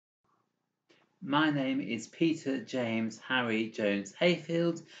My name is Peter James Harry Jones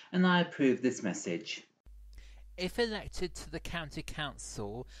Hayfield, and I approve this message. If elected to the County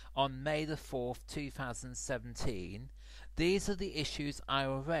Council on May the 4th, 2017, these are the issues I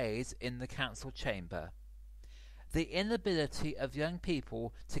will raise in the Council chamber. The inability of young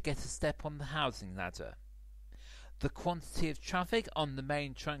people to get a step on the housing ladder. The quantity of traffic on the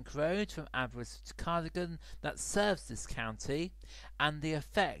main trunk road from Aberarth to Ceredigion that serves this county, and the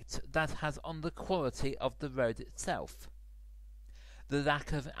effect that has on the quality of the road itself. The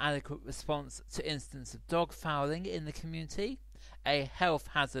lack of an adequate response to incidents of dog fouling in the community, a health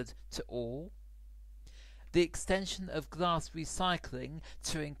hazard to all. The extension of glass recycling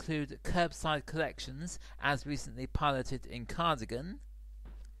to include curbside collections, as recently piloted in Ceredigion.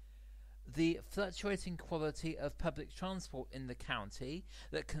 The fluctuating quality of public transport in the county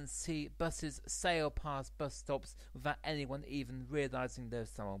that can see buses sail past bus stops without anyone even realising there's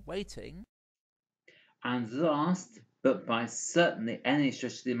someone waiting. And last, but by certainly any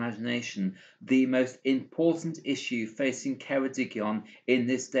stretch of the imagination, the most important issue facing Ceredigion in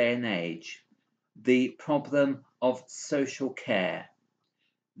this day and age, the problem of social care.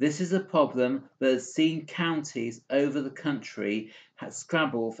 This is a problem that has seen counties over the country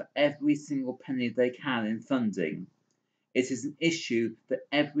scrabble for every single penny they can in funding. It is an issue that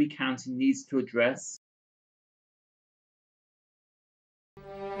every county needs to address.